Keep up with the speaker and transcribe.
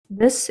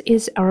This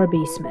is our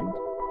basement.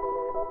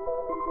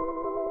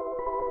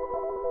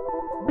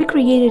 We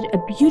created a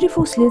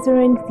beautiful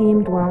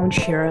Slytherin-themed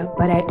lounge here,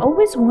 but I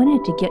always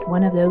wanted to get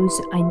one of those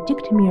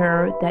antiqued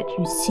mirrors that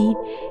you see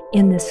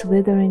in the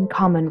Slytherin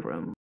common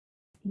room.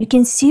 You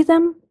can see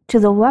them to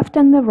the left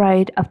and the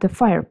right of the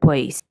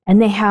fireplace, and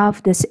they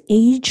have this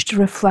aged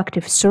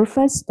reflective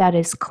surface that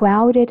is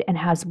clouded and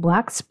has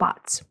black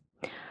spots.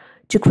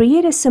 To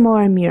create a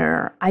similar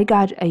mirror, I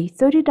got a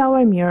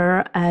 $30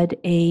 mirror at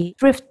a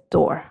thrift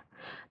store.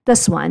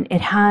 This one,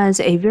 it has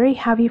a very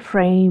heavy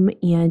frame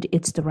and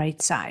it's the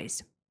right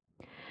size.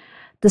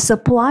 The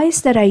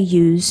supplies that I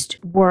used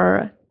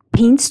were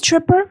paint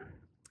stripper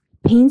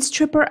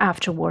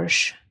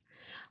Afterwash,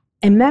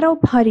 a metal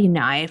putty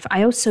knife.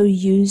 I also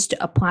used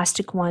a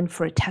plastic one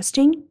for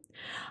testing.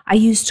 I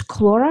used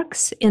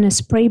Clorox in a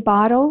spray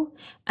bottle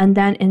and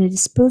then in a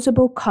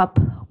disposable cup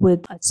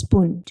with a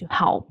spoon to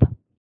help.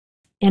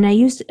 And I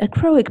used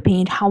acrylic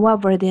paint,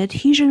 however, the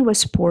adhesion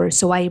was poor,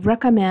 so I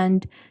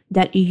recommend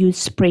that you use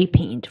spray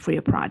paint for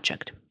your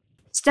project.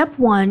 Step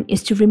 1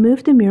 is to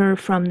remove the mirror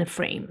from the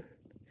frame.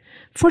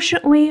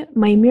 Fortunately,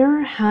 my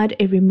mirror had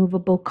a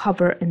removable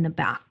cover in the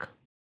back.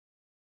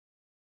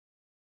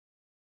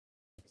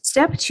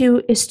 Step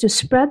 2 is to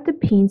spread the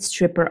paint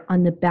stripper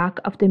on the back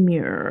of the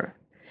mirror.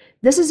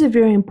 This is a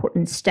very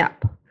important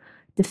step.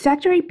 The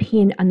factory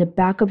paint on the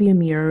back of your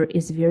mirror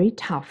is very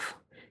tough.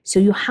 So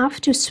you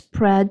have to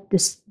spread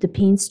the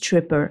paint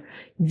stripper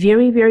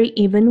very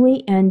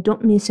evenly and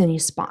don't miss any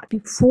spot.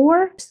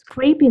 Before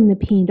scraping the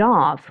paint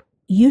off,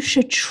 you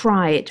should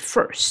try it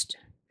first.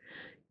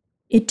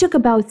 It took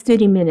about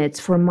 30 minutes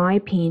for my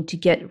paint to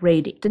get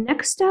ready. The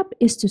next step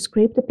is to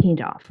scrape the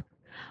paint off.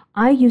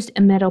 I used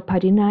a metal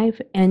putty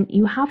knife, and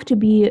you have to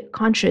be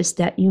conscious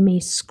that you may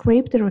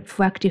scrape the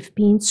reflective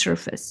paint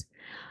surface.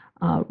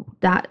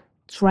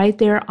 That's right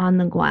there on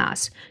the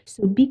glass.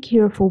 So be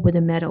careful with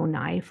a metal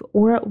knife,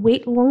 or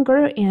wait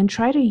longer and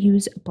try to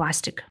use a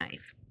plastic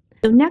knife.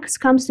 So next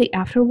comes the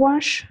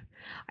afterwash.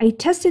 I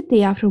tested the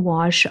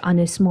afterwash on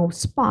a small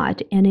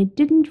spot and it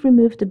didn't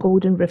remove the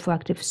golden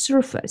reflective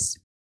surface.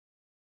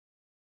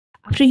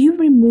 After you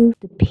remove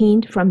the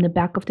paint from the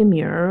back of the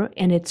mirror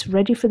and it's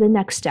ready for the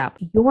next step,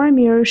 your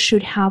mirror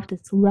should have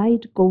this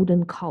light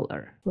golden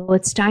color. Well,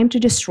 it's time to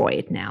destroy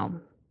it now.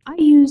 I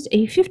used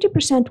a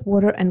 50%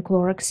 water and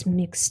Clorox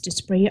mix to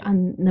spray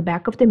on the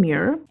back of the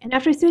mirror, and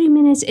after 30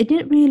 minutes it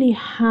didn't really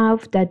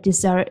have that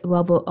desired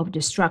level of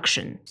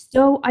destruction.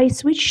 So I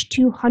switched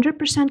to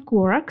 100%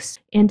 Clorox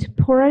and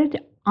poured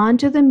it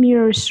onto the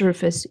mirror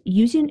surface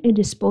using a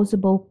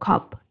disposable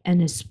cup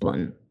and a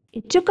spoon.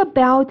 It took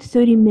about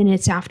 30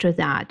 minutes after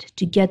that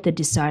to get the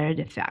desired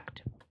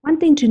effect. One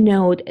thing to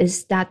note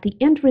is that the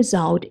end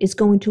result is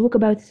going to look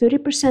about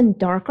 30%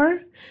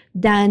 darker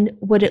than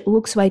what it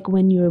looks like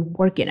when you're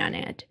working on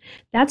it.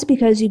 That's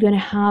because you're going to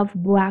have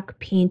black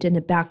paint in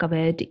the back of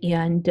it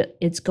and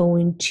it's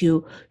going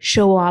to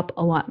show up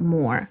a lot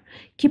more.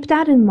 Keep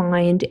that in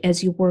mind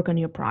as you work on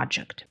your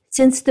project.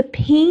 Since the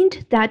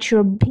paint that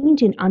you're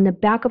painting on the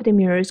back of the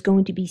mirror is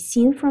going to be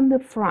seen from the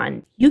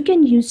front, you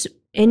can use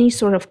any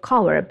sort of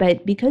color,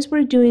 but because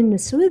we're doing the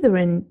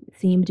Slytherin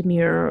themed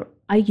mirror,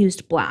 I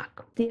used black.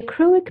 The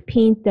acrylic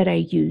paint that I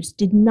used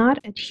did not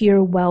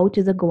adhere well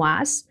to the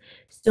glass,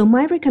 so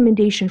my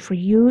recommendation for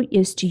you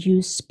is to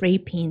use spray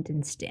paint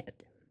instead.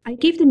 I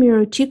gave the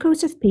mirror 2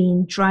 coats of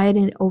paint, dried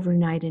it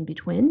overnight in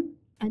between,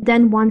 and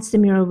then once the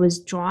mirror was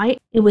dry,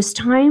 it was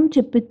time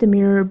to put the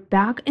mirror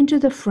back into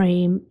the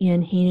frame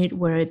and hang it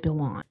where it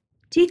belonged.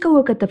 Take a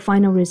look at the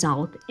final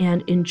result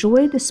and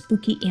enjoy the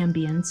spooky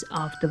ambience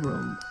of the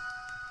room.